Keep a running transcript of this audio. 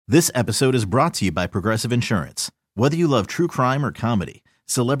This episode is brought to you by Progressive Insurance. Whether you love true crime or comedy,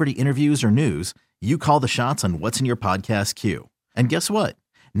 celebrity interviews or news, you call the shots on what's in your podcast queue. And guess what?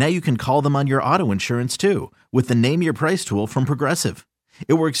 Now you can call them on your auto insurance too with the Name Your Price tool from Progressive.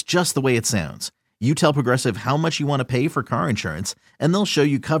 It works just the way it sounds. You tell Progressive how much you want to pay for car insurance, and they'll show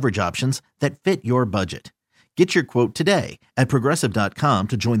you coverage options that fit your budget. Get your quote today at Progressive.com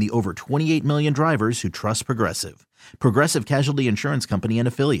to join the over 28 million drivers who trust Progressive. Progressive Casualty Insurance Company and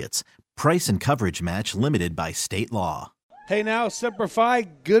Affiliates. Price and coverage match limited by state law. Hey now, Semper Fi,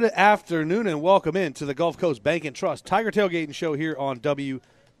 good afternoon and welcome in to the Gulf Coast Bank and Trust Tiger Tailgating Show here on WWL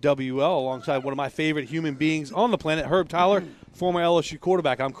alongside one of my favorite human beings on the planet, Herb Tyler, former LSU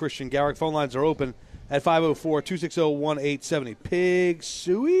quarterback. I'm Christian Garrick. Phone lines are open at 504-260-1870. Pig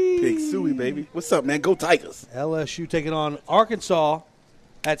Suey. Pig Suey, baby. What's up, man? Go Tigers. LSU taking on Arkansas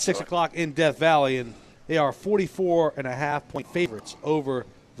at 6 o'clock in Death Valley, and they are 44.5-point favorites over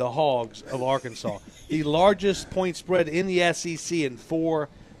the Hogs of Arkansas. The largest point spread in the SEC in 4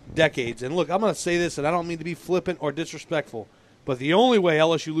 decades. And look, I'm going to say this, and I don't mean to be flippant or disrespectful, but the only way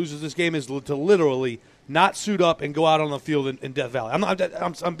LSU loses this game is to literally not suit up and go out on the field in Death Valley.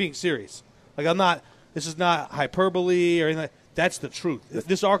 I'm being serious. Like, I'm not. This is not hyperbole or anything. That's the truth.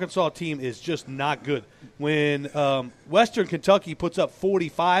 This Arkansas team is just not good. When Western Kentucky puts up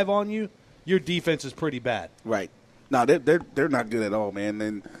 45 on you, your defense is pretty bad. Right. No, they're not good at all, man.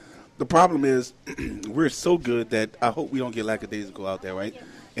 And the problem is we're so good that I hope we don't get lackadaisical out there, right?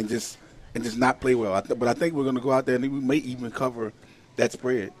 And just not play well. But I think we're going to go out there and we may even cover that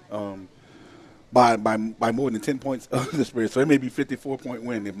spread by more than 10 points of the spread. So it may be 54-point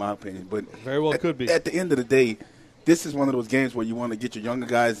win, in my opinion. But very well could be. At the end of the day, this is one of those games where you want to get your younger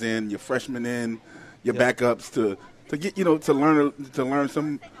guys in, your freshmen in, your backups to get to learn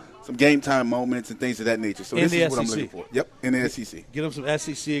some game time moments and things of that nature. So this is what I'm looking for. Yep, in the SEC. Get them some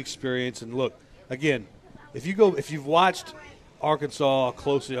SEC experience. And look, again, if you've watched Arkansas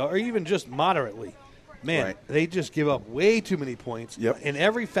closely or even just moderately, man, right, they just give up way too many points in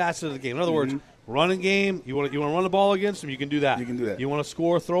every facet of the game. In other words, running game, you want to run the ball against them, you can do that. You can do that. You want to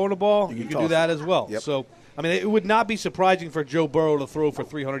score throwing the ball, you can do that as well. Yep. So, I mean, it would not be surprising for Joe Burrow to throw for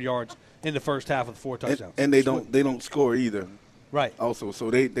 300 yards in the first half with 4 touchdowns. And they don't score either. Right. Also,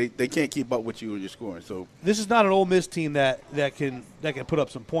 so they can't keep up with you when you're scoring. So this is not an Ole Miss team that can put up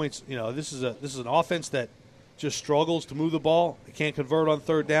some points. You know, this is an offense that just struggles to move the ball. They can't convert on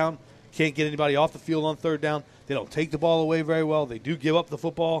third down. Can't get anybody off the field on third down. They don't take the ball away very well. They do give up the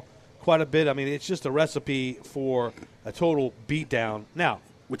football quite a bit. I mean, it's just a recipe for a total beatdown. Now,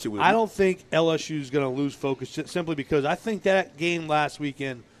 I don't think LSU is going to lose focus simply because I think that game last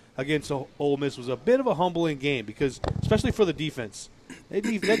weekend against Ole Miss was a bit of a humbling game because, especially for the defense, that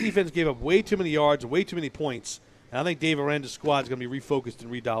defense gave up way too many yards, way too many points, and I think Dave Aranda's squad is going to be refocused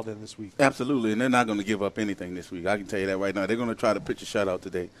and redialed in this week. Absolutely, and they're not going to give up anything this week. I can tell you that right now. They're going to try to pitch a shutout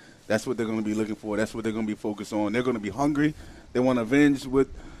today. That's what they're going to be looking for. That's what they're going to be focused on. They're going to be hungry. They want to avenge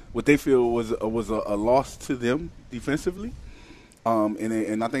what they feel was a loss to them defensively,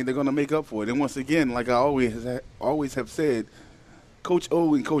 and I think they're going to make up for it. And once again, like I always have said, Coach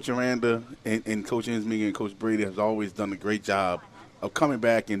O and Coach Aranda and Coach Insminger and Coach Brady has always done a great job of coming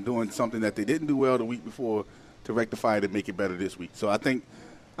back and doing something that they didn't do well the week before to rectify it and make it better this week. So I think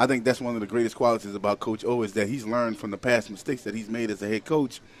that's one of the greatest qualities about Coach O is that he's learned from the past mistakes that he's made as a head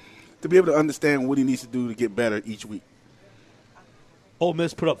coach to be able to understand what he needs to do to get better each week. Ole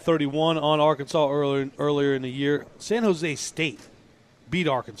Miss put up 31 on Arkansas earlier in the year. San Jose State beat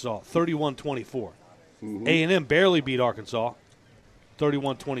Arkansas 31-24. A&M barely beat Arkansas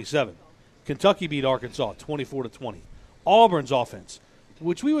 31-27. Kentucky beat Arkansas 24-20. Auburn's offense,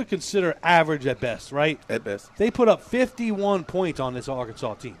 which we would consider average at best, right? At best. They put up 51 points on this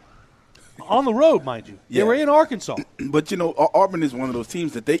Arkansas team. On the road, mind you. Yeah. They were in Arkansas. But, Auburn is one of those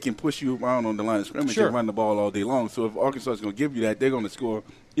teams that they can push you around on the line of scrimmage and run the ball all day long. So if Arkansas is going to give you that, they're going to score,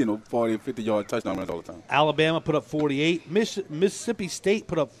 40 or 50-yard touchdown runs all the time. Alabama put up 48. Mississippi State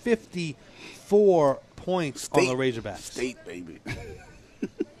put up 54 points on the Razorbacks. State, baby.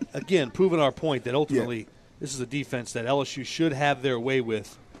 Again, proving our point that ultimately this is a defense that LSU should have their way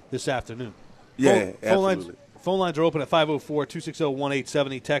with this afternoon. Yeah, absolutely. Phone lines are open at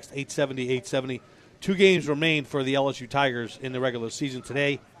 504-260-1870. Text 870-870. 2 games remain for the LSU Tigers in the regular season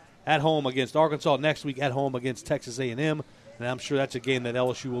today. At home against Arkansas. Next week at home against Texas A&M. And I'm sure that's a game that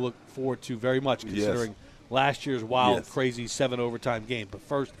LSU will look forward to very much considering last year's wild, crazy 7 overtime game. But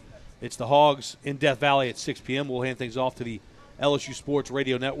first, it's the Hogs in Death Valley at 6 p.m. We'll hand things off to the LSU Sports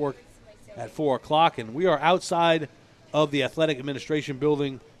Radio Network at 4 o'clock. And we are outside of the Athletic Administration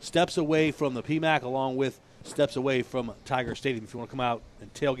Building, steps away from the PMAC, along with steps away from Tiger Stadium. If you want to come out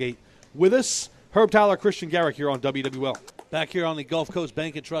and tailgate with us, Herb Tyler, Christian Garrick here on WWL. Back here on the Gulf Coast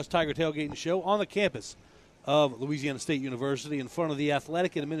Bank and Trust Tiger Tailgating Show on the campus of Louisiana State University in front of the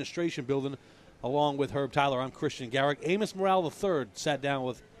Athletic and Administration Building, along with Herb Tyler. I'm Christian Garrick. Amos Morale III sat down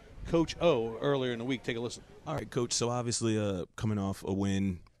with Coach O earlier in the week. Take a listen. All right, Coach. So obviously coming off a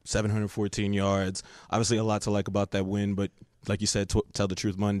win, 714 yards. Obviously a lot to like about that win, but like you said, Tell the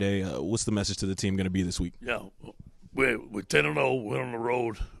Truth Monday. What's the message to the team going to be this week? Yeah, we're 10-0. We're on the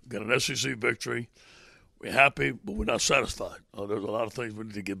road. Got an SEC victory. We're happy, but we're not satisfied. There's a lot of things we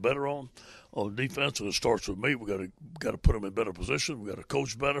need to get better on defense, and it starts with me. We got to put them in better position. We got to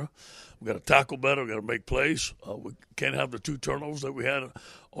coach better. We got to tackle better. We got to make plays. We can't have the 2 turnovers that we had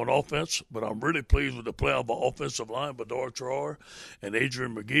on offense. But I'm really pleased with the play of our offensive line, Badar Traore and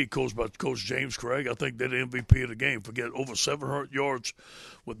Adrian McGee, coached by Coach James Craig. I think they're the MVP of the game. Forget over 700 yards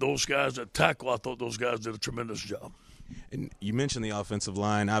with those guys that tackle. I thought those guys did a tremendous job. And you mentioned the offensive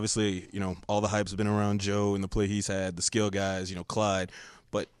line. Obviously, all the hype's been around Joe and the play he's had, the skill guys, Clyde.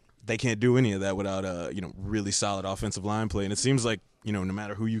 But they can't do any of that without a, really solid offensive line play. And it seems like, no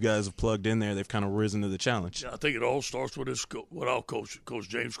matter who you guys have plugged in there, they've kind of risen to the challenge. Yeah, I think it all starts with our coach. Coach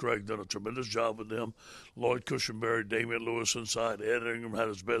James Craig done a tremendous job with them. Lloyd Cushenberry, Damian Lewis inside. Ed Ingram had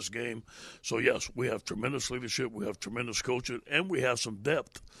his best game. So, yes, we have tremendous leadership. We have tremendous coaching. And we have some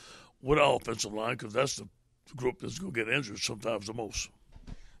depth with our offensive line because that's the group that's going to get injured sometimes the most.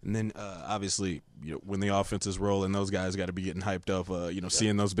 And then, obviously, when the offense is rolling, those guys got to be getting hyped up,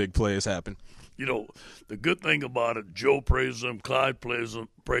 seeing those big plays happen. The good thing about it, Joe praises them, Clyde praises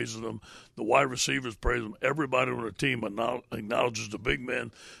them, the wide receivers praise them. Everybody on the team acknowledges the big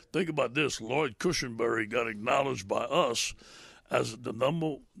men. Think about this. Lloyd Cushenberry got acknowledged by us as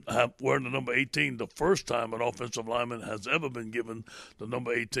wearing the number 18, the first time an offensive lineman has ever been given the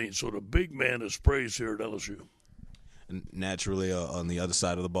number 18. So the big man is praised here at LSU. And naturally, on the other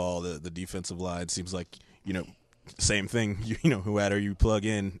side of the ball, the defensive line seems like, same thing. Whoever you plug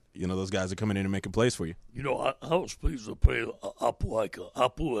in, those guys are coming in and making plays for you. I was pleased to play Apu Ika.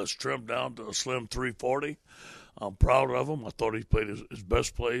 Apu has trimmed down to a slim 340. I'm proud of him. I thought he played his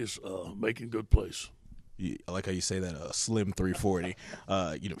best plays, making good plays. I like how you say that, slim 340.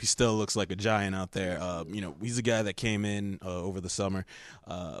 He still looks like a giant out there. He's a guy that came in over the summer.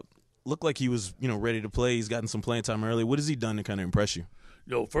 Looked like he was, ready to play. He's gotten some playing time early. What has he done to kind of impress you?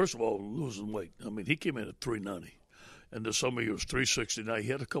 First of all, losing weight. I mean, he came in at 390, and this summer he was 369. He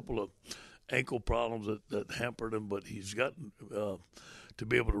had a couple of ankle problems that hampered him, but he's gotten to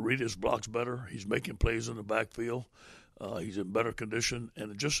be able to read his blocks better. He's making plays in the backfield. He's in better condition,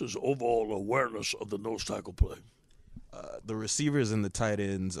 and just his overall awareness of the nose tackle play. The receivers and the tight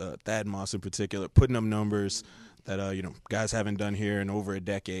ends, Thad Moss in particular, putting up numbers that guys haven't done here in over a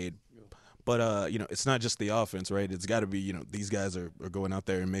decade. But it's not just the offense, right? It's got to be these guys are going out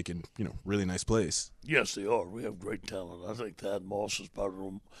there and making really nice plays. Yes, they are. We have great talent. I think Thad Moss is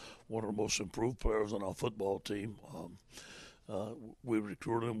probably one of the most improved players on our football team. We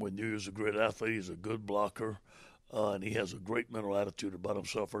recruited him. We knew he was a great athlete. He's a good blocker. And he has a great mental attitude about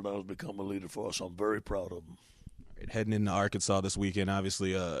himself, and now he's become a leader for us. I'm very proud of him. Heading into Arkansas this weekend,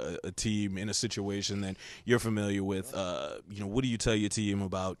 obviously a team in a situation that you're familiar with. What do you tell your team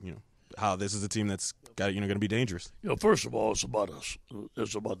about how this is a team that's got going to be dangerous? First of all, it's about us.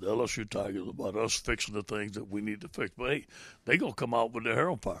 It's about the LSU Tigers. About us fixing the things that we need to fix. But hey, they're gonna come out with their hair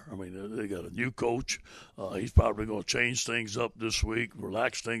on fire. I mean, they got a new coach. He's probably gonna change things up this week,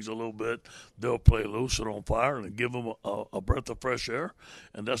 relax things a little bit. They'll play loose and on fire, and give them a breath of fresh air,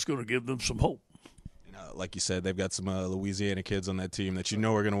 and that's going to give them some hope. Like you said, they've got some Louisiana kids on that team that are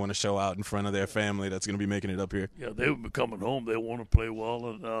going to want to show out in front of their family that's going to be making it up here. Yeah, they will be coming home. They want to play well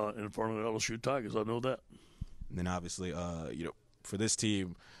in front of the LSU Tigers. I know that. And then obviously, for this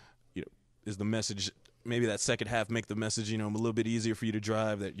team, is the message maybe that second half make the message, a little bit easier for you to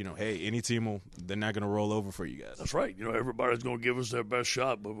drive that, hey, any team they're not going to roll over for you guys. That's right. Everybody's going to give us their best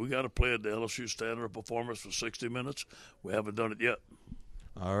shot, but we got to play at the LSU standard of performance for 60 minutes. We haven't done it yet.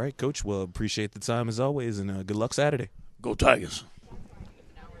 All right, Coach. Well, appreciate the time as always, and good luck Saturday. Go Tigers.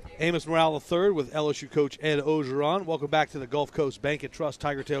 Amos Morale III with LSU coach Ed Ogeron. Welcome back to the Gulf Coast Bank and Trust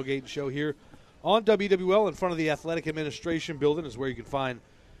Tiger Tailgate Show here on WWL in front of the Athletic Administration Building is where you can find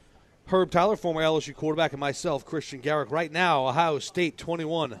Herb Tyler, former LSU quarterback, and myself, Christian Garrick. Right now, Ohio State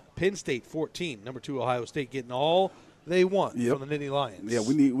 21, Penn State 14. Number 2, Ohio State getting all they want from the Nittany Lions. Yeah,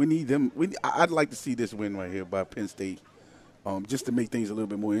 we need them. I'd like to see this win right here by Penn State. Just to make things a little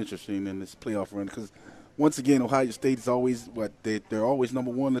bit more interesting in this playoff run. Because, once again, Ohio State is always they're always number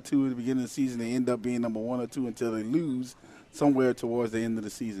 1 or 2 at the beginning of the season. They end up being number 1 or 2 until they lose somewhere towards the end of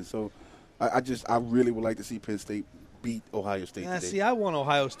the season. So I really would like to see Penn State beat Ohio State today. See, I want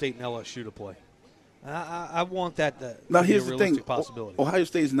Ohio State and LSU to play. I want that to now, be here's a the realistic thing. possibility. Ohio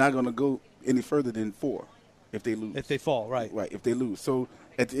State is not going to go any further than 4 if they lose. If they fall, right. Right, if they lose. So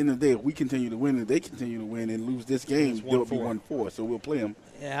at the end of the day, if we continue to win and they continue to win and lose this game, they'll be 1-4. So we'll play them.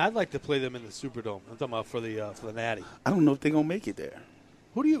 Yeah, I'd like to play them in the Superdome. I'm talking about for the Natty. I don't know if they're going to make it there.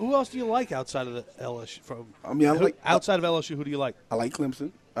 Who else do you like outside of the LSU? Outside of LSU, who do you like? I like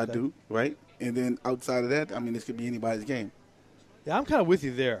Clemson. I do, right? And then outside of that, I mean, this could be anybody's game. Yeah, I'm kind of with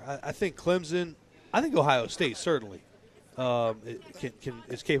you there. I think Clemson. I think Ohio State certainly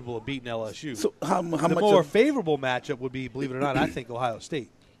is capable of beating LSU. So how the much more favorable matchup would be, believe it or not, I think Ohio State.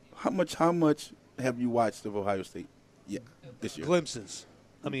 How much have you watched of Ohio State this year? Glimpses.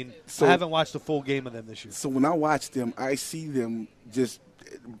 I mean, I haven't watched a full game of them this year. So when I watch them, I see them just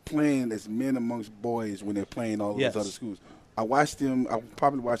playing as men amongst boys when they're playing all of those other schools. I watched them. I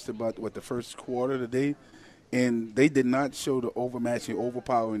probably watched about the first quarter today, and they did not show the overmatching,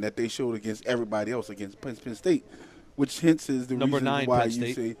 overpowering that they showed against everybody else against Penn State, which hence is the Number reason 9 why Penn you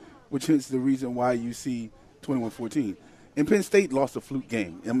State. say, which hence the reason why you see 21-14. And Penn State lost a fluke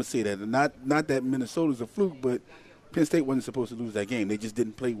game. I'm gonna say that, and not that Minnesota's a fluke, but Penn State wasn't supposed to lose that game. They just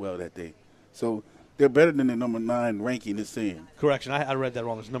didn't play well that day. So they're better than the number 9 ranking is saying. Correction, I read that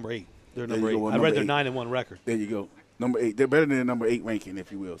wrong. It's number 8. They're number 8. Well, I read their 8. 9-1 record. There you go. Number 8. They're better than the number 8 ranking,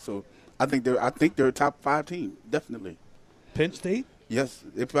 if you will. So I think they're a top 5 team, definitely. Penn State? Yes.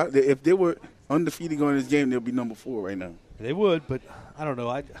 If they were undefeated going this game, they'll be number 4 right now. They would, but I don't know.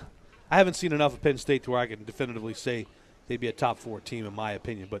 I haven't seen enough of Penn State to where I can definitively say they'd be a top 4 team in my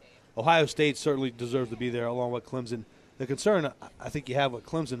opinion. But Ohio State certainly deserves to be there along with Clemson. The concern I think you have with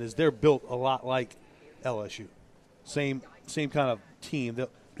Clemson is they're built a lot like LSU. Same kind of team.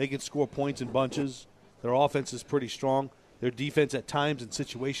 They can score points in bunches. Their offense is pretty strong. Their defense at times and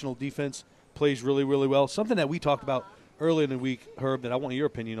situational defense plays really, really well. Something that we talked about earlier in the week, Herb, that I want your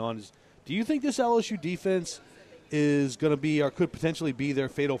opinion on is, do you think this LSU defense is going to be or could potentially be their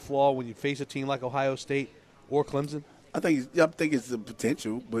fatal flaw when you face a team like Ohio State or Clemson? I think it's a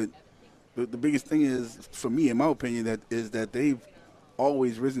potential, but the biggest thing is, for me, in my opinion, that they've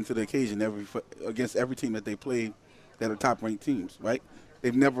always risen to the occasion against every team that they play that are top-ranked teams, right?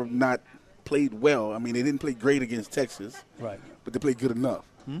 They've never not played well. I mean, they didn't play great against Texas, right? But they played good enough.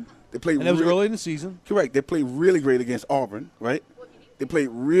 They played, and that was early in the season. Correct. They played really great against Auburn, right? They played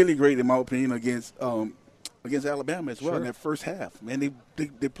really great, in my opinion, against Alabama as well in that first half. Man,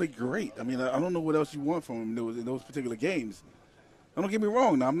 they played great. I mean, I don't know what else you want from them in those particular games. Don't get me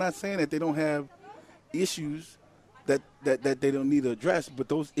wrong. Now, I'm not saying that they don't have issues that they don't need to address, but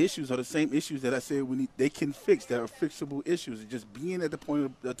those issues are the same issues that I said they can fix, that are fixable issues. It's just being at the point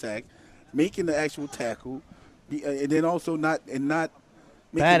of attack, making the actual tackle, and then also not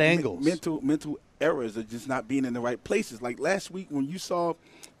bad angles. Mental errors of just not being in the right places. Like last week when you saw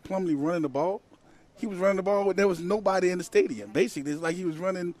Plumlee running the ball, he was running the ball when there was nobody in the stadium. Basically, it's like he was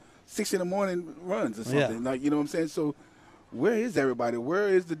running 6 a.m. runs or something. Like, you know what I'm saying? So where is everybody? Where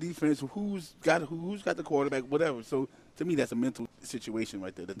is the defense? Who's got the quarterback? Whatever. So to me, that's a mental situation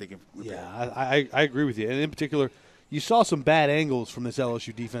right there that they can repair. Yeah, I agree with you. And in particular, you saw some bad angles from this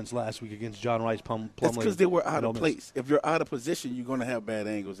LSU defense last week against John Rice Plumlee. That's because they were out of place. If you're out of position, you're going to have bad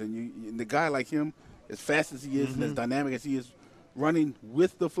angles. And the guy like him, as fast as he is and as dynamic as he is, running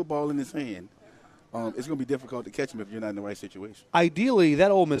with the football in his hand, it's going to be difficult to catch him if you're not in the right situation. Ideally,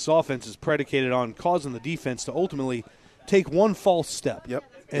 that Ole Miss offense is predicated on causing the defense to ultimately take one false step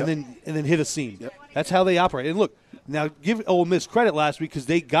and then hit a seam. Yep. That's how they operate. And look, now give Ole Miss credit last week because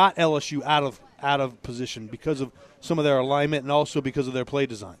they got LSU out of position because of some of their alignment and also because of their play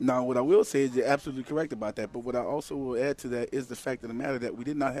design. Now, what I will say is you're absolutely correct about that, but what I also will add to that is the fact of the matter that we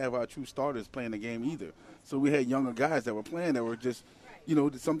did not have our true starters playing the game either. So we had younger guys that were playing that were just,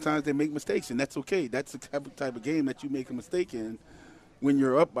 sometimes they make mistakes, and that's okay. That's the type of game that you make a mistake in when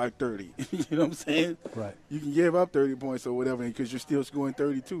you're up by 30. You know what I'm saying? Right. You can give up 30 points or whatever because you're still scoring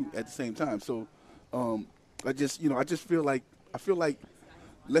 32 at the same time. So I just feel like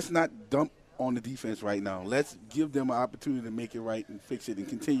let's not dump on the defense right now. Let's give them an opportunity to make it right and fix it and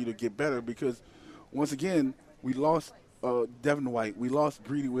continue to get better because, once again, we lost Devin White. We lost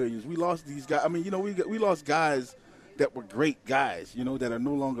Greedy Williams. We lost these guys. I mean, we lost guys that were great guys, that are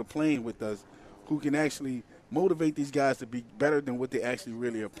no longer playing with us, who can actually motivate these guys to be better than what they actually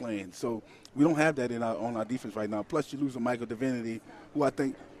really are playing. So we don't have that on our defense right now. Plus, you lose a Michael Divinity, who I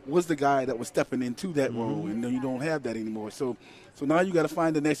think was the guy that was stepping into that role, and you don't have that anymore. So now you got to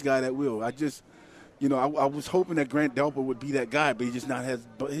find the next guy that will. I just, I was hoping that Grant Delpit would be that guy, but he just not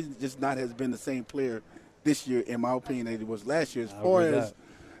has been the same player this year, in my opinion, that he was last year. As far as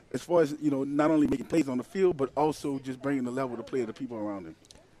as far as, not only making plays on the field, but also just bringing the level to play of the people around him.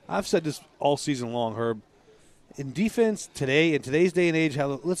 I've said this all season long, Herb. In defense today, in today's day and age,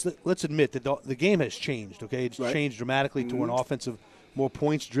 let's admit that the game has changed. Okay, it's changed dramatically to an offensive, more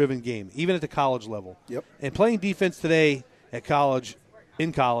points-driven game, even at the college level. Yep. And playing defense today in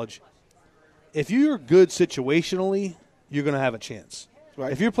college, if you're good situationally, you're going to have a chance.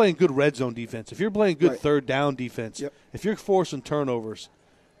 Right. If you're playing good red zone defense, if you're playing good third down defense, if you're forcing turnovers,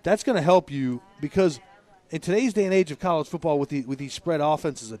 that's going to help you, because in today's day and age of college football, with these spread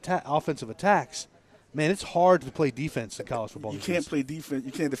offensive attacks, man, it's hard to play defense in college football. You can't play defense.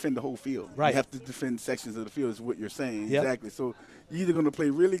 You can't defend the whole field. Right. You have to defend sections of the field is what you're saying. Yep. Exactly. So you're either going to play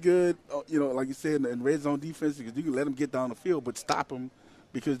really good, like you said, in red zone defense, because you can let them get down the field, but stop them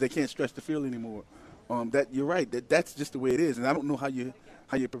because they can't stretch the field anymore. You're right. That's just the way it is, and I don't know how you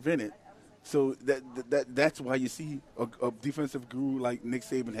prevent it. So that's why you see a defensive guru like Nick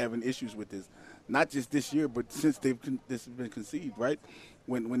Saban having issues with this, not just this year, but since this has been conceived, right?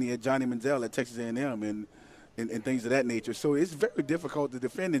 When he had Johnny Manziel at Texas A&M and things of that nature. So it's very difficult to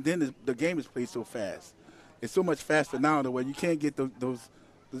defend, and then the game is played so fast. It's so much faster now to where you can't get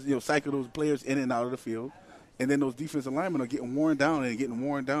cycle those players in and out of the field, and then those defensive linemen are getting worn down and getting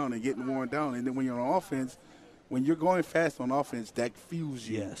worn down and getting worn down. And then when you're on offense, when you're going fast on offense, that fuels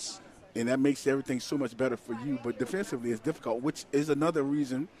you. Yes. And that makes everything so much better for you. But defensively, it's difficult, which is another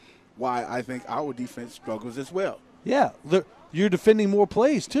reason why I think our defense struggles as well. Yeah, you're defending more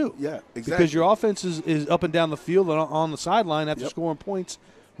plays, too. Yeah, exactly. Because your offense is up and down the field and on the sideline after scoring points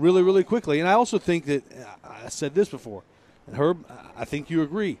really, really quickly. And I also think that, I said this before, and Herb, I think you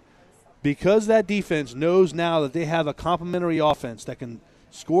agree, because that defense knows now that they have a complementary offense that can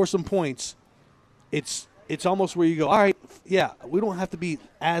score some points, it's almost where you go, all right, yeah, we don't have to be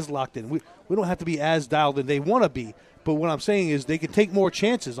as locked in. We don't have to be as dialed in. They want to be. But what I'm saying is they can take more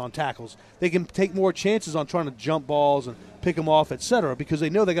chances on tackles. They can take more chances on trying to jump balls and pick them off, et cetera, because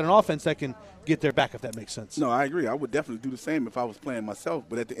they know they got an offense that can get their back, if that makes sense. No, I agree. I would definitely do the same if I was playing myself.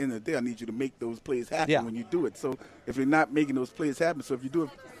 But at the end of the day, I need you to make those plays happen when you do it. So if you're not making those plays happen, so if you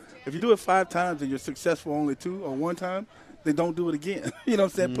do it 5 times and you're successful only 2 or 1 time, then don't do it again. You know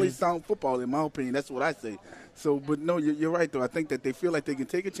what I'm saying? Play sound football, in my opinion. That's what I say. So, but no, you're right, though. I think that they feel like they can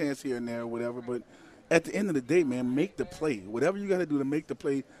take a chance here and there or whatever, but at the end of the day, man, make the play. Whatever you got to do to make the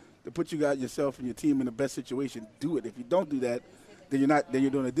play, to put yourself and your team in the best situation, do it. If you don't do that, then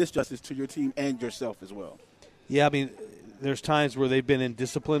you're doing a disjustice to your team and yourself as well. Yeah, I mean, there's times where they've been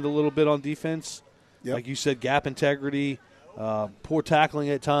indisciplined a little bit on defense. Yep. Like you said, gap integrity, poor tackling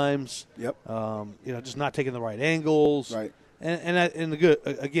at times. Yep. Just not taking the right angles. Right. And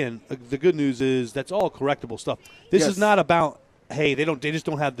the good news is that's all correctable stuff. This is not about, hey, they just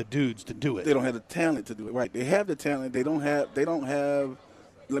don't have the dudes to do it. They don't have the talent to do it. Right. They have the talent. They don't have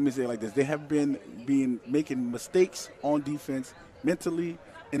let me say it like this. They have been making mistakes on defense mentally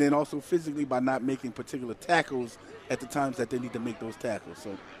and then also physically by not making particular tackles at the times that they need to make those tackles.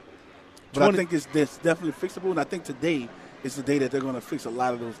 So but I think it's definitely fixable, and I think today is the day that they're going to fix a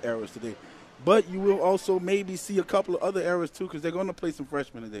lot of those errors today. But you will also maybe see a couple of other errors, too, because they're going to play some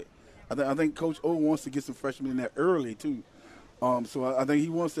freshmen today. I think Coach O wants to get some freshmen in there early, too. So I think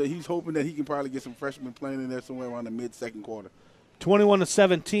he's hoping that he can probably get some freshmen playing in there somewhere around the mid-second quarter.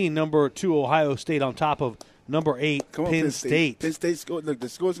 21-17, number 2 Ohio State on top of number 8 Penn State. Penn State scored. Look, the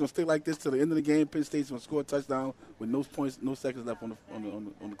score's going to stay like this till the end of the game. Penn State's going to score a touchdown with no seconds left on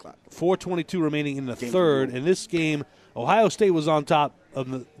the clock. 4:22 remaining in the third. In this game, Ohio State was on top of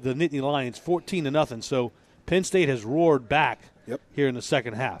the Nittany Lions 14-0. So Penn State has roared back here in the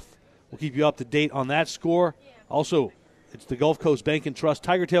second half. We'll keep you up to date on that score. Also, it's the Gulf Coast Bank and Trust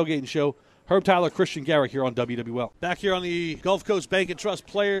Tiger Tailgating Show. Herb Tyler, Christian Garrick here on WWL. Back here on the Gulf Coast Bank and Trust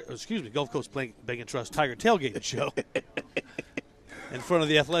Gulf Coast Bank and Trust Tiger Tailgating Show. In front of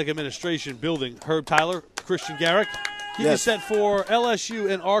the Athletic Administration building, Herb Tyler, Christian Garrick. Keep you set for LSU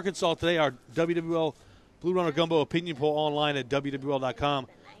and Arkansas today. Our WWL Blue Runner Gumbo opinion poll online at WWL.com.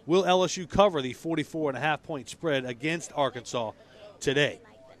 Will LSU cover the 44.5-point spread against Arkansas today?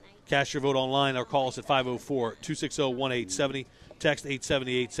 Cast your vote online or call us at 504-260-1870. Text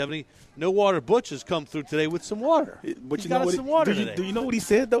 870-870. No Water Butch has come through today with some water. But you know what? Do you know what he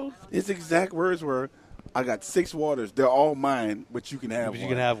said, though? His exact words were, I got 6 waters. They're all mine, but you can have one. You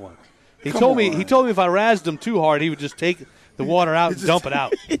can have one. He told me if I razzed him too hard, he would just take the water out and dump it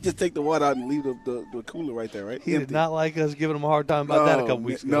out. He'd just take the water out and leave the cooler right there, right? He did not like us giving him a hard time about that a couple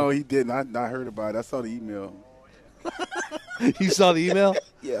weeks ago. No, he didn't. I heard about it. I saw the email. You saw the email?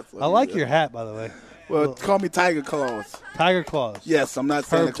 Yes. I like your hat, by the way. Well, call me Tiger Claws. Tiger Claws. Yes, I'm not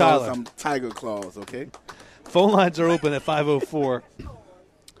Santa Claus. I'm Tiger Claws, okay? Phone lines are open at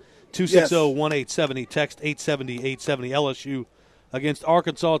 260-1870. Text 870-870. LSU against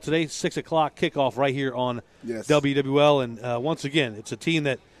Arkansas today, 6 o'clock kickoff right here on WWL. And once again, it's a team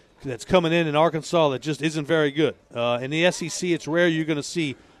that's coming in Arkansas that just isn't very good. In the SEC, it's rare you're going to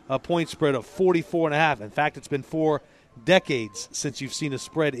see a point spread of 44.5. In fact, it's been 4 decades since you've seen a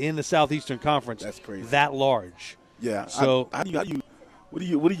spread in the Southeastern Conference that large. Yeah. So what do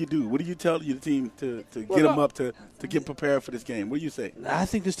you do? What do you tell your team to get them up to get prepared for this game? What do you say? I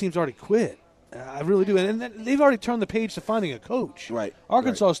think this team's already quit. I really do. And they've already turned the page to finding a coach. Right.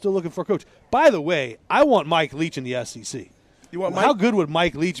 Arkansas is still looking for a coach. By the way, I want Mike Leach in the SEC. You want Mike? How good would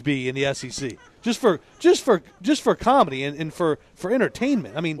Mike Leach be in the SEC? Just for comedy and for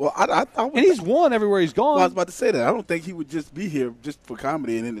entertainment. I mean, and he's won everywhere he's gone. Well, I was about to say that. I don't think he would just be here just for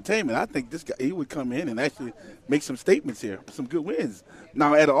comedy and entertainment. I think this guy, he would come in and actually make some statements here, some good wins.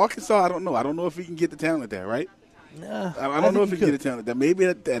 Now, at Arkansas, I don't know. I don't know if he can get the talent there, right? I don't know if he can get the talent there. Maybe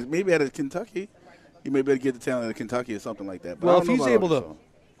at Kentucky, he may be able to get the talent at Kentucky or something like that. But well, if he's able to,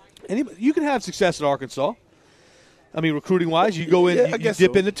 you can have success at Arkansas. I mean, recruiting-wise, you go in, you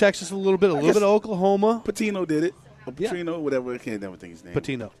dip into Texas a little bit of Oklahoma. Patino did it. Petrino, whatever. I can't never think his name.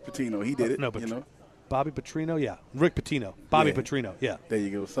 Patino, he did it. No, Bobby Petrino, yeah. Rick Pitino. Bobby Petrino, yeah. There you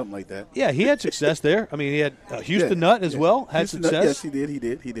go, something like that. Yeah, he had success there. I mean, he had Houston Nutt as well, had Houston success. Nutt,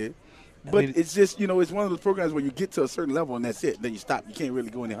 yes, he did. But it's just, it's one of those programs where you get to a certain level and that's it. Then you stop. You can't really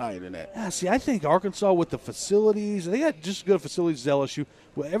go any higher than that. Yeah, see, I think Arkansas with the facilities, they got just as good facilities as LSU.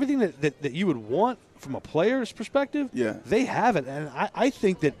 Well, everything that you would want from a player's perspective, they have it. And I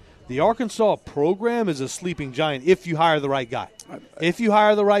think that the Arkansas program is a sleeping giant if you hire the right guy. If you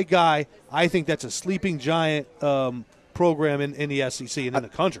hire the right guy, I think that's a sleeping giant program in the SEC and in the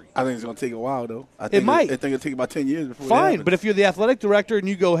country. I think it's going to take a while, though. It might. I think it'll take about 10 years before Fine, but if you're the athletic director and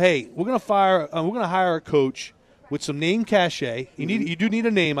you go, hey, we're going to hire a coach with some name cachet. You do need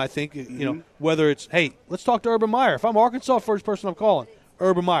a name, I think. Whether it's, hey, let's talk to Urban Meyer. If I'm Arkansas, first person I'm calling,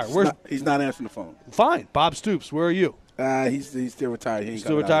 Urban Meyer. He's not answering the phone. Fine, Bob Stoops. Where are you? He's still retired. He's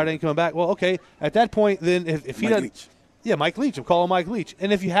still retired. Ain't coming back. Well, okay. At that point, then if he doesn't, Leach. Yeah, Mike Leach. I'm calling Mike Leach.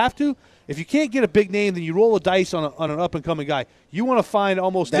 And if you have to, if you can't get a big name, then you roll the dice on an up and coming guy. You want to find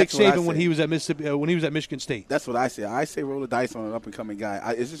almost Nick Saban when he was at Mississippi, when he was at Michigan State. That's what I say. I say roll the dice on an up and coming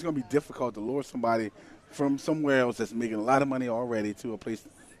guy. It's just going to be difficult to lure somebody from somewhere else that's making a lot of money already to a place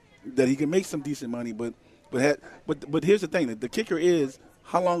that he can make some decent money. But here's the thing: the kicker is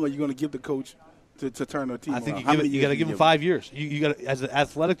how long are you going to give the coach to turn their team? I think around? you got to give him 5 years. You got as an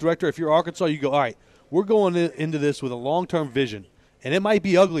athletic director. If you're Arkansas, you go, all right. We're going into this with a long-term vision, and it might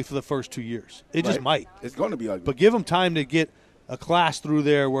be ugly for the first 2 years. It just might. It's going to be ugly. But give them time to get a class through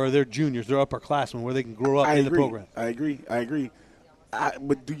there where they're juniors, they're upperclassmen, where they can grow up in the program. I agree.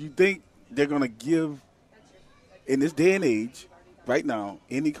 But do you think they're going to give, in this day and age, right now,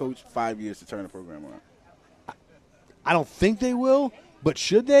 any coach 5 years to turn the program around? I don't think they will, but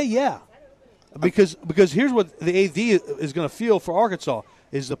should they? Yeah. Because here's what the AD is going to feel for Arkansas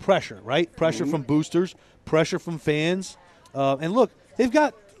is the pressure, right? Pressure from boosters, pressure from fans. And look, they've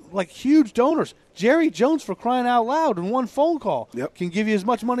got like huge donors. Jerry Jones, for crying out loud, in one phone call can give you as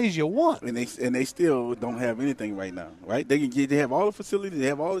much money as you want. And they still don't have anything right now, right? They have all the facilities, they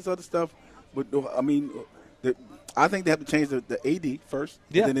have all this other stuff, but I mean, I think they have to change the AD first.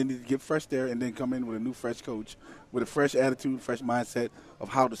 Yeah. And then they need to get fresh there, and then come in with a new fresh coach with a fresh attitude, fresh mindset of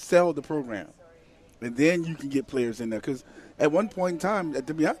how to sell the program, and then you can get players in there. Because at one point in time,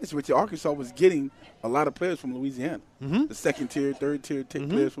 to be honest with you, Arkansas was getting a lot of players from Louisiana, the second tier, third tier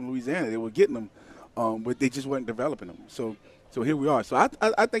players from Louisiana. They were getting them. But they just weren't developing them. So here we are. So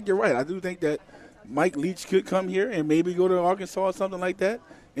I think you're right. I do think that Mike Leach could come here and maybe go to Arkansas or something like that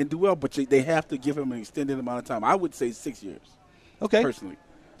and do well. But they have to give him an extended amount of time. I would say 6 years. Okay. Personally.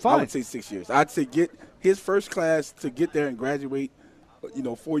 Fine. I would say 6 years. I'd say get his first class to get there and graduate,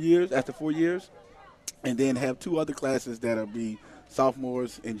 4 years, after 4 years, and then have 2 other classes that'll be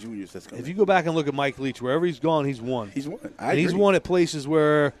sophomores and juniors. If you go back and look at Mike Leach, wherever he's gone, he's won. He's won. He's won at places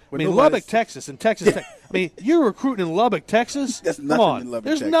where, Lubbock, Texas, and Texas Tech. I mean, you're recruiting in Lubbock, Texas. That's Come nothing on. in Lubbock,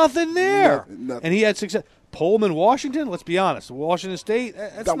 There's Texas. nothing there. Nothing. And he had success. Pullman, Washington, let's be honest. Washington State,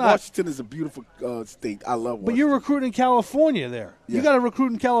 that's not. Washington is a beautiful state. I love Washington. But you're recruiting in California there. Yeah. You got to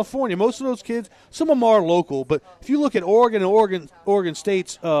recruit in California. Most of those kids, some of them are local, but if you look at Oregon and Oregon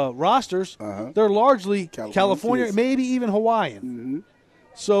State's rosters, they're largely California, kids. maybe even Hawaiian. Mm-hmm.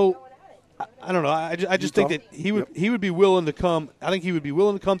 So I don't know. I just think that he would be willing to come. I think he would be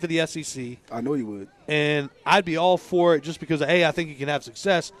willing to come to the SEC. I know he would. And I'd be all for it just because, A, I think he can have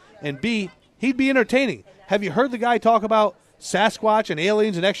success, and B, he'd be entertaining. Have you heard the guy talk about Sasquatch and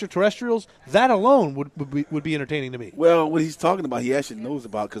aliens and extraterrestrials, that alone would be entertaining to me. Well, what he's talking about, he actually knows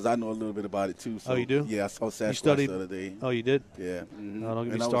about because I know a little bit about it too. So, oh, you do? Yeah, I saw Sasquatch the other day. Oh, you did? Yeah. Mm-hmm. No, don't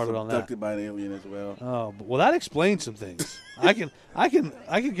get and me started on that. I was abducted by an alien as well. Oh, well, that explains some things. I can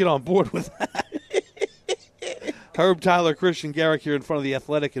get on board with that. Herb Tyler, Christian Garrick here in front of the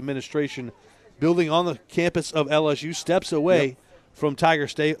athletic administration building on the campus of LSU, steps away from Tiger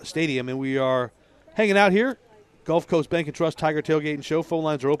Stadium, and we are hanging out here. Gulf Coast Bank and Trust Tiger Tailgate and Show. Phone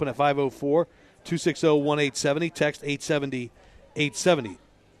lines are open at 504-260-1870. Text 870-870.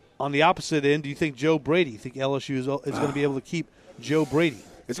 On the opposite end, do you think Joe Brady? You think LSU is going to be able to keep Joe Brady?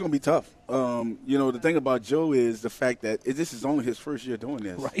 It's going to be tough. The thing about Joe is the fact that this is only his first year doing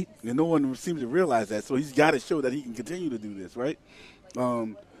this. Right. And no one seems to realize that. So he's got to show that he can continue to do this, right?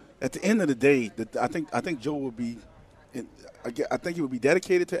 At the end of the day, I think Joe will be I think he will be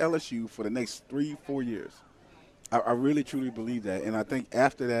dedicated to LSU for the next 3-4 years. I really, truly believe that. And I think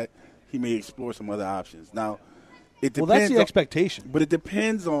after that, he may explore some other options. Now, it depends. Well, that's the expectation. But it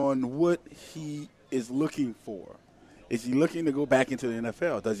depends on what he is looking for. Is he looking to go back into the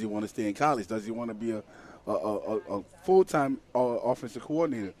NFL? Does he want to stay in college? Does he want to be a full-time offensive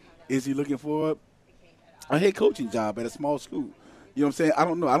coordinator? Is he looking for a head coaching job at a small school? You know what I'm saying? I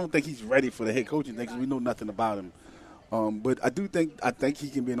don't know. I don't think he's ready for the head coaching thing because we know nothing about him. But I think he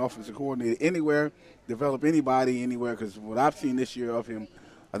can be an offensive coordinator anywhere, develop anybody anywhere. Because what I've seen this year of him,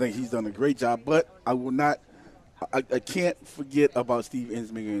 I think he's done a great job. But I will not. I can't forget about Steve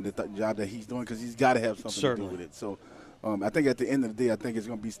Ensminger and the job that he's doing because he's got to have something to do with it. So I think at the end of the day, I think it's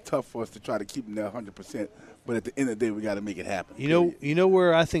going to be tough for us to try to keep him there 100%. But at the end of the day, we got to make it happen. You know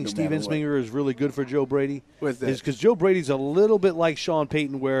where I think Steve Ensminger is really good for Joe Brady? Where's that? Is because Joe Brady's a little bit like Sean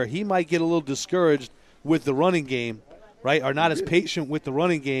Payton, where he might get a little discouraged with the running game, right? Or not as patient with the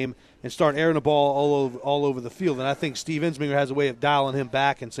running game and start airing the ball all over the field. And I think Steve Ensminger has a way of dialing him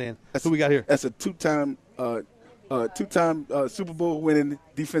back and saying, "Who we got here?" That's a two-time Super Bowl winning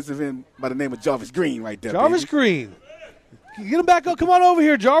defensive end by the name of Jarvis Green, right there. Jarvis Green, get him back up. Come on over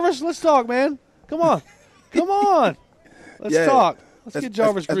here, Jarvis. Let's talk, man. Come on. Let's talk. Let's get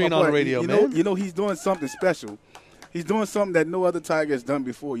Jarvis Green on the radio, man. You know he's doing something special. He's doing something that no other Tiger has done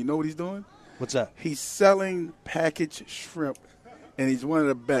before. You know what he's doing? What's that? He's selling packaged shrimp, and he's one of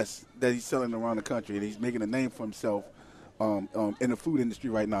the best that he's selling around the country, and he's making a name for himself in the food industry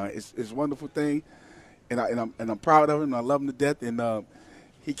right now. It's a wonderful thing, and I'm proud of him. I love him to death, and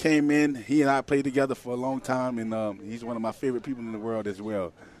he came in. He and I played together for a long time, and he's one of my favorite people in the world as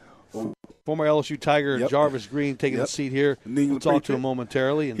well. Former LSU Tiger Jarvis Green taking a seat here. We'll talk to him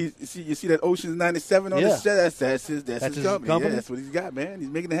momentarily. And you see that Ocean's 97 on his chest? That's his company. Yeah, that's what he's got, man. He's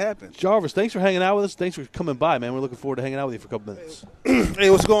making it happen. Jarvis, thanks for hanging out with us. Thanks for coming by, man. We're looking forward to hanging out with you for a couple minutes. Hey,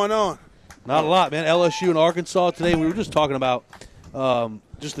 what's going on? Not a lot, man. LSU and Arkansas today. We were just talking about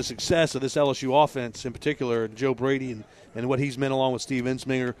just the success of this LSU offense in particular, Joe Brady and what he's meant along with Steve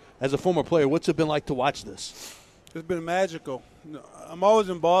Ensminger. As a former player, what's it been like to watch this? It's been magical. I'm always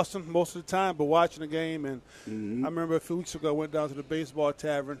in Boston most of the time, but watching the game. And I remember a few weeks ago I went down to the baseball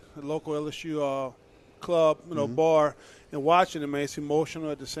tavern, the local LSU club, bar, and watching it, man. It's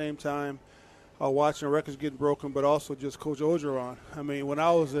emotional at the same time. Watching the records getting broken, but also just Coach Orgeron. I mean, when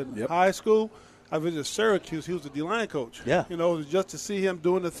I was in high school, I visited Syracuse. He was the D-line coach. Yeah. It was just to see him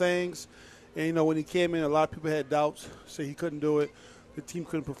doing the things. And, when he came in, a lot of people had doubts, say he couldn't do it. The team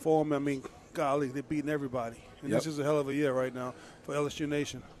couldn't perform. I mean, golly, they're beating everybody. And this is a hell of a year right now for LSU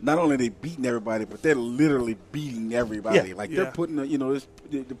Nation. Not only are they beating everybody, but they're literally beating everybody. Yeah. They're putting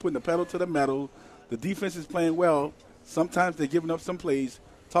they're putting the pedal to the metal. The defense is playing well. Sometimes they're giving up some plays.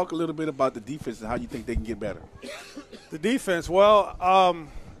 Talk a little bit about the defense and how you think they can get better. The defense, well,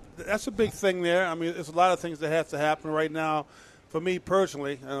 that's a big thing there. I mean, there's a lot of things that have to happen right now. For me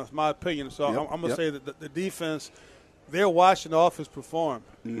personally, and it's my opinion, so I'm going to say that the defense – they're watching the offense perform,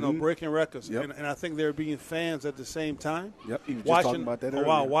 breaking records. And I think they're being fans at the same time. Yep, you were just talking about that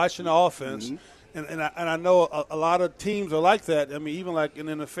earlier. Watching the offense. And I know a lot of teams are like that. I mean, even like in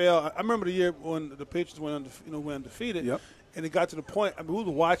the NFL, I remember the year when the Patriots went undefeated. And it got to the point, I mean, we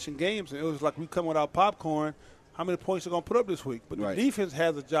were watching games, and it was like we come with our popcorn. How many points are going to put up this week? But the defense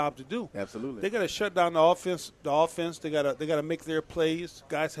has a job to do. Absolutely. They got to shut down the offense. They got to make their plays.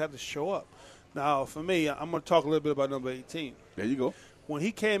 Guys have to show up. Now, for me, I'm going to talk a little bit about number 18. There you go. When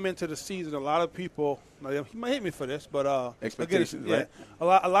he came into the season, a lot of people, he might hate me for this, but expectations, right? A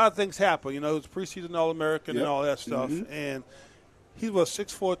lot of things happen. It was preseason All-American and all that stuff. And he was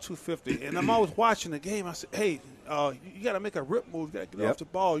 6'4", 250. And I'm always watching the game. I said, hey, you got to make a rip move. You got to get off the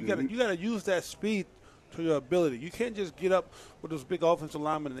ball. You got to use that speed to your ability. You can't just get up with those big offensive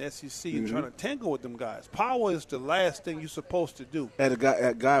linemen in the SEC and try to tangle with them guys. Power is the last thing you're supposed to do. For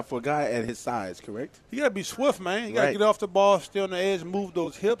a guy at his size, correct? You got to be swift, man. You got to get off the ball, stay on the edge, move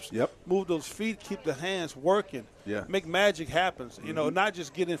those hips, Yep. move those feet, keep the hands working. Yeah. Make magic happen. You know, not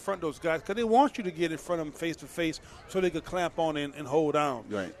just get in front of those guys because they want you to get in front of them face to face so they could clamp on and hold down.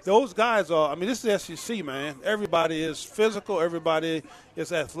 Right. Those guys are. I mean, this is the SEC, man. Everybody is physical. Everybody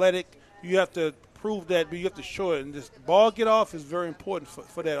is athletic. You have to prove that, but you have to show it. And this ball get off is very important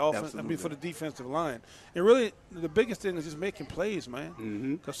for that offense. Absolutely. I mean, for the defensive line. And really, the biggest thing is just making plays,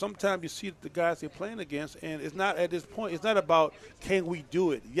 man. Because sometimes you see the guys they're playing against, and it's not at this point. It's not about can we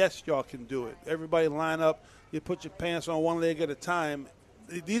do it. Yes, y'all can do it. Everybody line up. You put your pants on one leg at a time.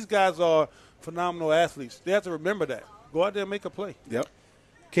 These guys are phenomenal athletes. They have to remember that. Go out there and make a play. Yep.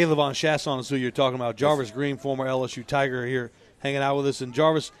 Caleb Von Chasson is who you're talking about. Jarvis Green, former LSU Tiger, here hanging out with us. And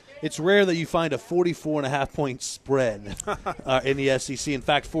Jarvis, it's rare that you find a 44.5-point spread in the SEC. In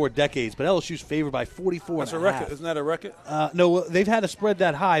fact, 4 decades. But LSU's favored by 44.5. That's a record. Isn't that a record? No, they've had a spread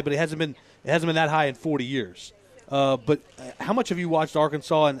that high, but it hasn't been that high in 40 years. But how much have you watched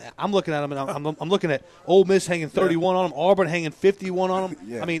Arkansas? And I'm looking at them, and I'm looking at Ole Miss hanging 31 on them, Auburn hanging 51 on them.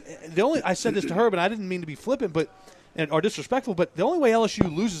 Yeah. I mean, I said this to Herb, and I didn't mean to be flippant, or disrespectful, but the only way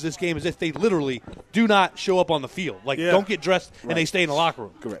LSU loses this game is if they literally do not show up on the field. Like, don't get dressed and they stay in the locker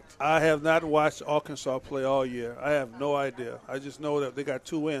room. Correct. I have not watched Arkansas play all year. I have no idea. I just know that they got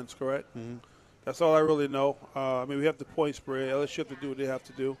 2 wins, correct? Mm-hmm. That's all I really know. I mean, we have the point spread. LSU have to do what they have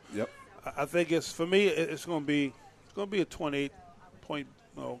to do. Yep. I think for me, it's going to be a 28-point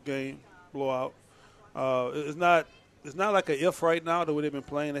game, blowout. It's not like an if right now the way they've been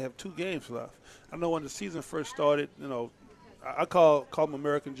playing. They have 2 games left. I know when the season first started, I call him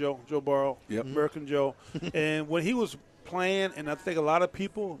American Joe Burrow. Yep. American Joe. And when he was playing, and I think a lot of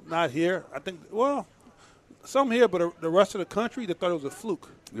people not here, some here, but the rest of the country, they thought it was a fluke.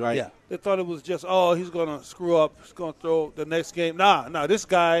 Right. Yeah. They thought it was just, he's going to screw up. He's going to throw the next game. Nah, this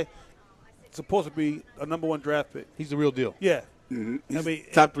guy – supposed to be a number 1 draft pick. He's the real deal. Yeah. Mm-hmm. I mean,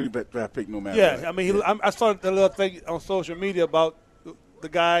 top 3 draft pick no matter yeah, what. I mean, I saw the little thing on social media about the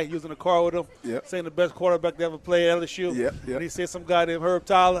guy using a car with him, saying the best quarterback to ever play at LSU. Yep. And he said some guy named Herb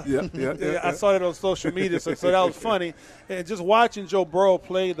Tyler. Yeah. I saw that on social media, so that was funny. And just watching Joe Burrow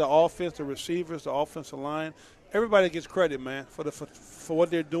play the offense, the receivers, the offensive line, everybody gets credit, man, for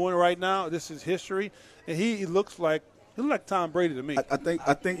what they're doing right now. This is history, and he looks like Tom Brady to me. I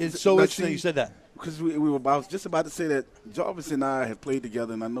think It's so interesting you said that. Because I was just about to say that Jarvis and I have played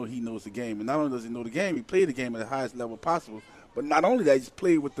together, and I know he knows the game. And not only does he know the game, he played the game at the highest level possible. But not only that, he's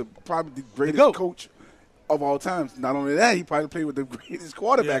played with probably the greatest coach of all time. Not only that, he probably played with the greatest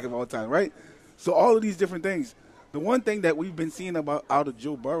quarterback of all time, right? So all of these different things. The one thing that we've been seeing out of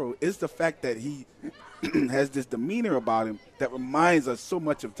Joe Burrow is the fact that he has this demeanor about him that reminds us so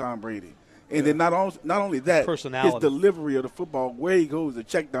much of Tom Brady. And then not only that, personality, his delivery of the football, where he goes, the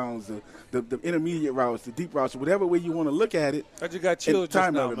checkdowns, the intermediate routes, the deep routes, whatever way you want to look at it. I just got chills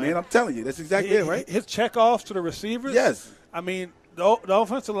just now, man. I'm telling you, that's exactly it, right? His checkoffs to the receivers. Yes. I mean, the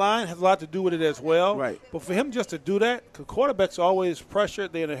offensive line has a lot to do with it as well. Right. But for him just to do that, because quarterbacks are always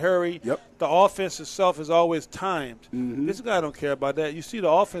pressured, they're in a hurry. Yep. The offense itself is always timed. Mm-hmm. This guy don't care about that. You see, the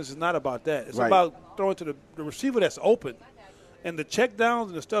offense is not about that. It's Right. about throwing to the receiver that's open. And the check downs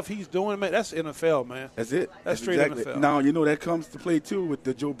and the stuff he's doing, man, that's NFL, man. That's it. That's straight NFL. Now, that comes to play, too, with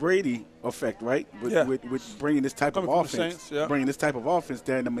the Joe Brady effect, right? With bringing this type of offense. Bringing this type of offense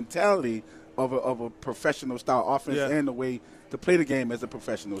there and the mentality of a professional-style offense and the way to play the game as a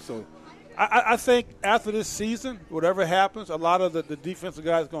professional. So I think after this season, whatever happens, a lot of the defensive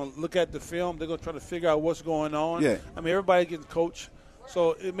guys are going to look at the film. They're going to try to figure out what's going on. Yeah. I mean, everybody getting coached.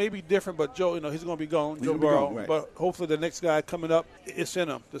 So it may be different, but Joe, he's going to be gone, Joe Burrow. Right. But hopefully the next guy coming up, it's in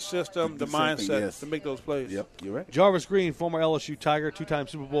him, the system, the mindset to make those plays. Yep, you're right. Jarvis Green, former LSU Tiger, 2-time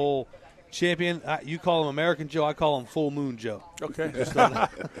Super Bowl champion. You call him American Joe. I call him Full Moon Joe. Okay. Just on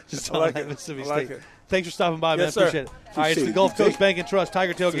that Mississippi State. It. Thanks for stopping by, man. Yes, sir. Appreciate it. All right, it's the Gulf Coast Bank and Trust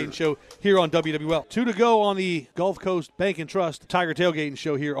Tiger Tailgating Show here on WWL. 2 to go on the Gulf Coast Bank and Trust Tiger Tailgating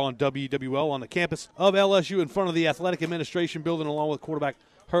Show here on WWL on the campus of LSU in front of the Athletic Administration Building along with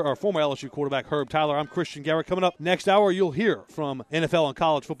former LSU quarterback Herb Tyler. I'm Christian Garrett. Coming up next hour, you'll hear from NFL and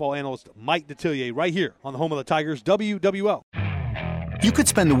college football analyst Mike Detillier right here on the home of the Tigers, WWL. You could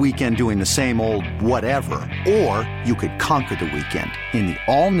spend the weekend doing the same old whatever, or you could conquer the weekend in the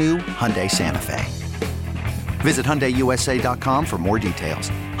all-new Hyundai Santa Fe. Visit HyundaiUSA.com for more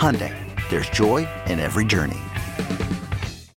details. Hyundai, there's joy in every journey.